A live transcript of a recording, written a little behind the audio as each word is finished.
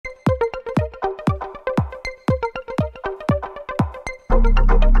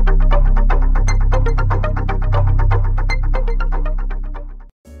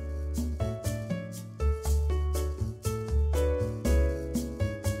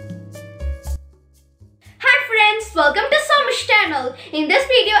channel. In this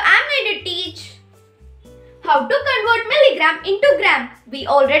video, I am going to teach how to convert milligram into gram. We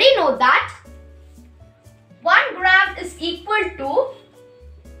already know that 1 gram is equal to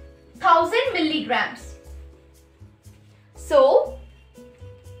 1000 milligrams. So,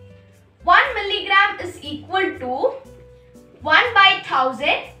 1 milligram is equal to 1 by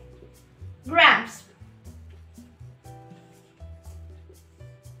 1000 grams.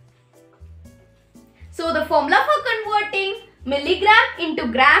 So the formula for converting milligram into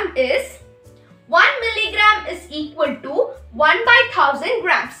gram is 1 milligram is equal to 1 by 1000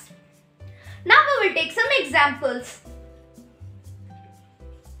 grams. Now we will take some examples.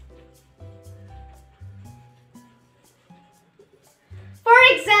 For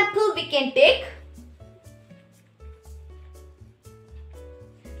example, we can take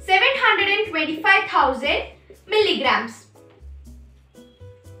 725,000 milligrams.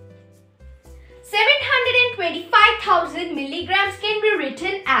 725,000 milligrams can be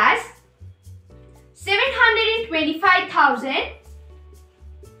written as 725,000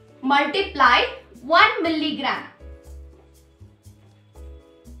 multiply 1 milligram.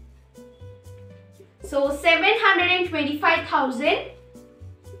 So 725,000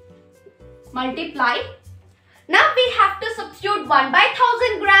 multiply. Now we have to substitute 1 by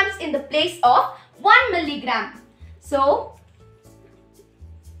 1000 grams in the place of 1 milligram. So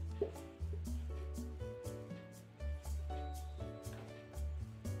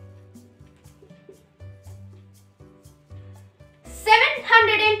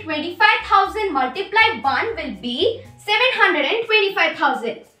 725,000 multiply 1 will be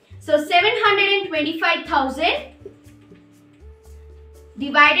 725,000. So 725,000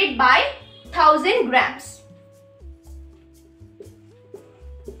 divided by 1000 grams.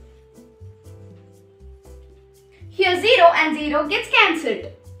 Here 0 and 0 gets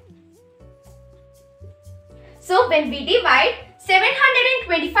cancelled. So when we divide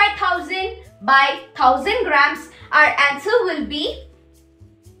 725,000 by 1000 grams, our answer will be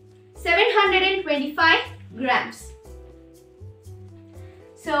 725 grams.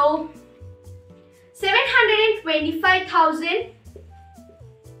 So 725,000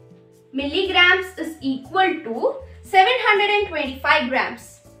 milligrams is equal to 725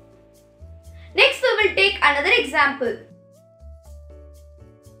 grams. Next we will take another example.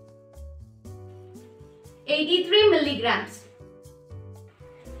 83 milligrams.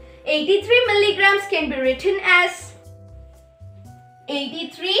 83 milligrams can be written as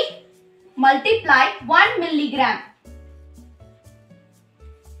 83 multiply 1 milligram.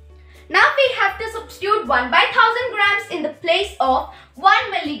 Now we have to substitute 1 by 1000 grams in the place of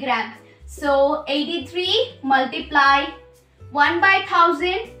 1 milligram. So 83 multiply 1 by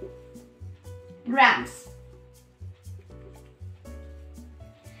 1000 grams.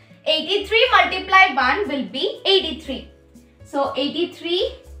 83 multiply 1 will be 83. So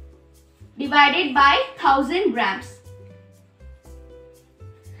 83 divided by 1000 grams.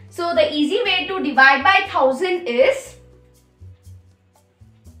 So the easy way to divide by 1000 is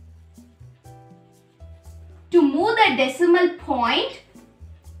to move the decimal point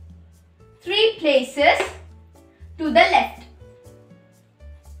 3 places to the left.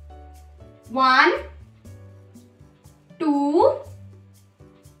 1, 2,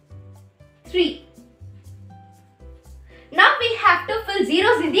 3. Now we have to fill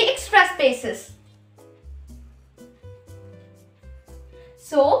zeros in the extra spaces.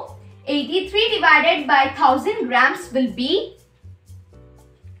 So 83 divided by 1000 grams will be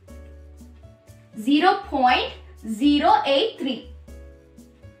 0.083.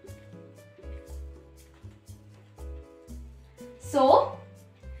 So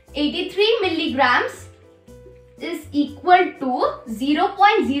 83 milligrams is equal to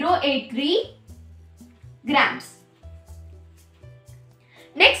 0.083 grams.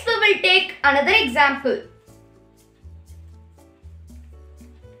 Next we will take another example.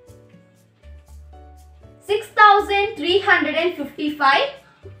 6,355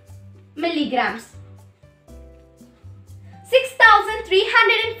 milligrams.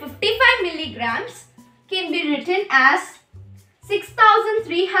 6,355 milligrams can be written as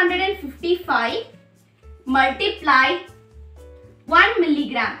 6,355 multiply 1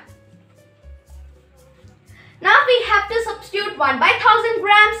 milligram. Now we have to substitute 1 by 1000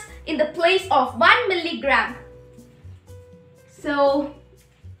 grams in the place of 1 milligram. So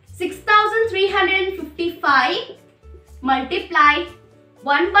 6,355 multiply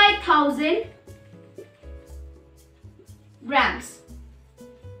 1 by 1000 grams.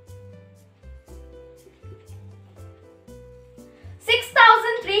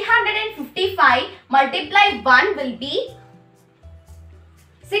 6,355 multiply 1 will be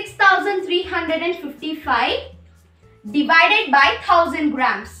 6,355 divided by 1000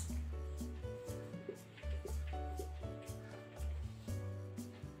 grams.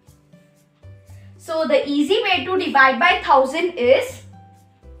 So the easy way to divide by 1000 is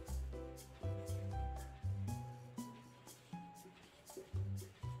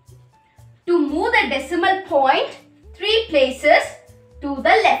to move the decimal point 3 places to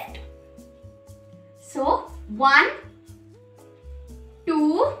the left. So 1,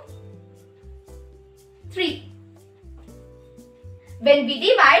 2, 3. When we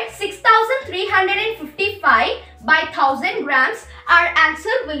divide 6355 by 1000 grams, our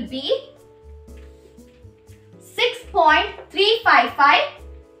answer will be 6.355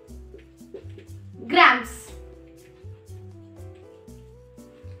 grams.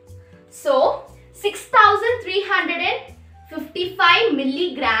 So 6355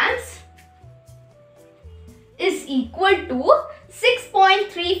 milligrams is equal to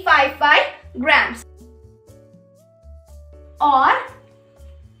 6.355 grams, or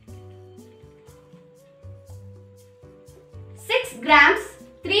 6 grams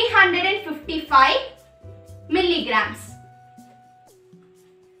 355 milligrams.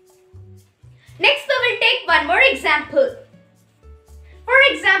 Next we will take one more example. For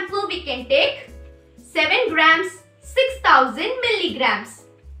example, we can take 7 grams 6000 milligrams.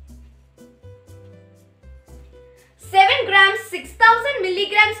 7 grams 6000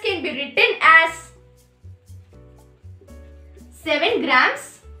 milligrams can be written as 7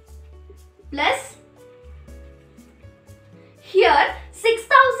 grams plus, here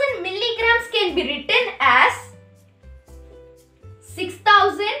 6000 milligrams can be written as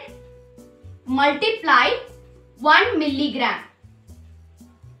 6000 multiplied 1 milligram.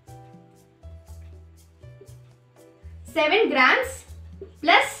 7 grams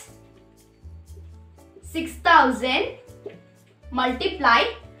plus 6000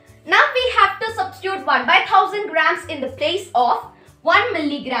 multiplied. Now we have to substitute 1 by 1000 grams in the place of 1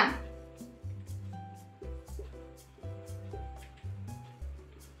 milligram.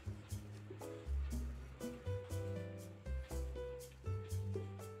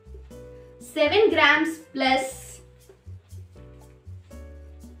 Seven grams plus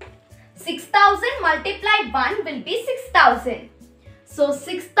 6000 multiplied 1 will be 6000. So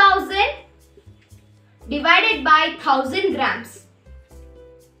 6000 divided by 1000 grams.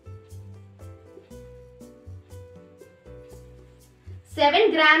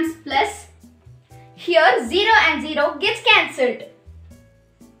 7 grams plus, here 0 and 0 gets cancelled.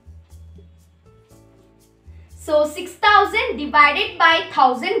 So 6000 divided by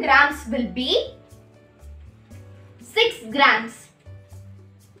 1000 grams will be 6 grams.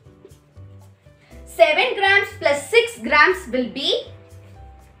 7 grams plus 6 grams will be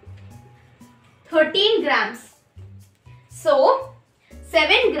 13 grams. So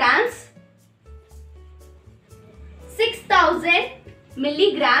 7 grams 6000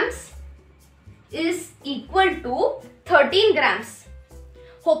 milligrams is equal to 13 grams.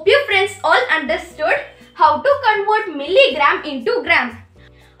 Hope you friends all understood how to convert milligram into gram.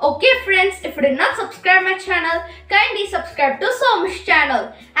 Okay friends, if you did not subscribe my channel, kindly subscribe to Sowmi's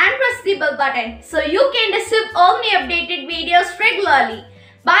channel and press the bell button so you can receive all my updated videos regularly.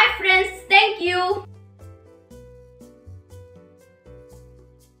 Bye friends, thank you.